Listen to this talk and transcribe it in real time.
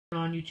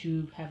On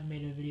YouTube, haven't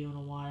made a video in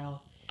a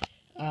while.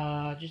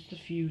 Just a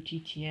few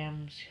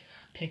TTMs,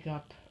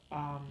 pickup,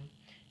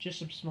 just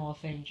some small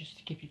things just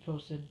to keep you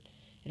posted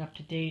and up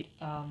to date.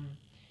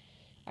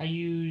 I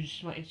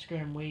use my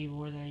Instagram way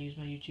more than I use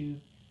my YouTube,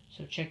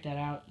 so check that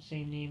out.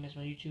 Same name as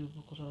my YouTube,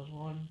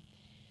 Local1.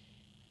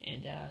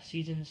 And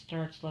season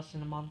starts less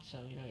than a month, so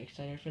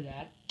excited for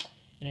that.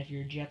 And if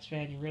you're a Jets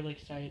fan, you're really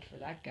excited for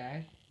that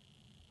guy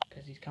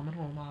because he's coming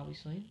home,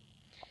 obviously.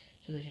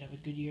 So they should have a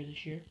good year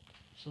this year.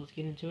 So let's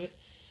get into it.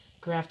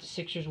 Graphed the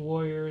Sixers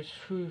Warriors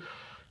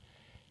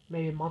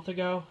maybe a month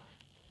ago.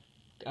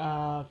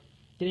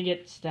 Didn't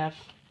get Steph,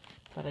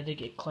 but I did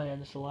get Clay on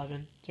this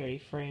 11. It's already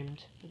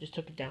framed. I just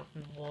took it down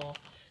from the wall.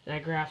 Then I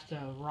graphed the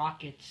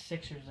Rockets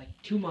Sixers like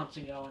 2 months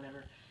ago.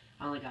 Whenever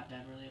I only got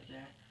Beverly up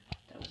there.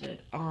 That was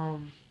it.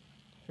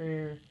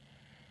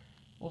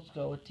 Let's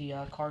go with the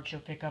card show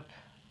pickup.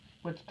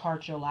 With the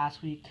card show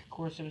last week, of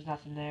course there was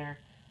nothing there,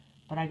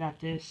 but I got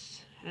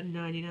this at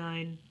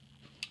 99.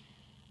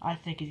 I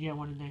think he's got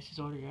one of the nicest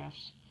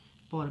autographs.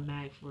 Bought a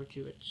mag for it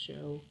too at the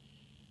show.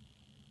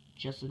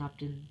 Justin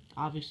Upton.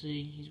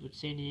 Obviously, he's with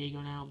San Diego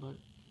now, but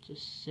it's a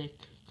sick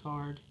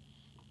card.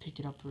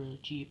 Picked it up really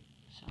cheap,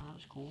 so that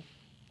was cool.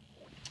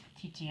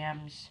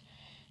 TTMs.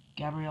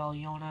 Gabriel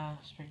Yona,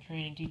 spring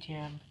training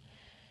TTM.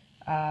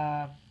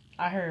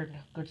 I heard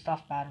good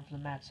stuff about him from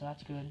the Mets, so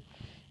that's good.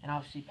 And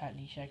obviously, Pat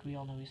Neshek, we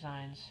all know he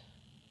signs.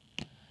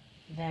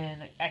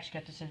 Then, I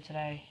actually got this in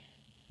today.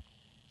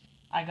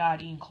 I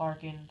got Ian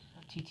Clarkin,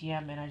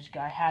 TTM, and I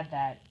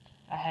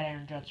had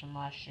Aaron Judge from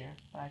last year,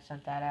 but I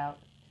sent that out.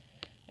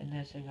 And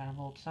this, I got him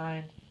both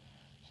signed,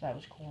 so that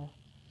was cool.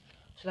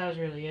 So that was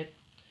really it.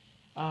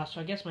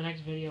 So I guess my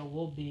next video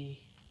will be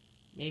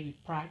maybe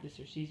practice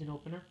or season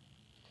opener.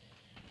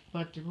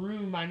 But the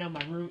room, I know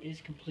my room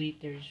is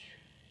complete. There's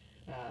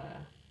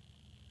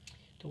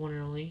the one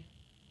and only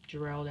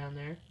Jarrell down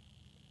there.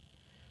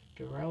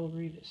 Darrell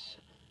Revis.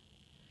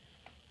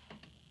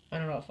 I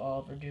don't know if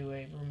I'll ever do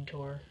a room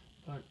tour,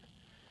 but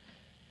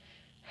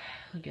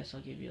I guess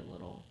I'll give you a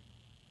little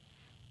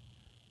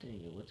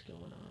thing of what's going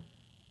on.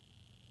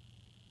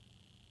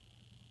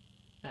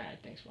 Alright,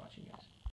 thanks for watching, guys.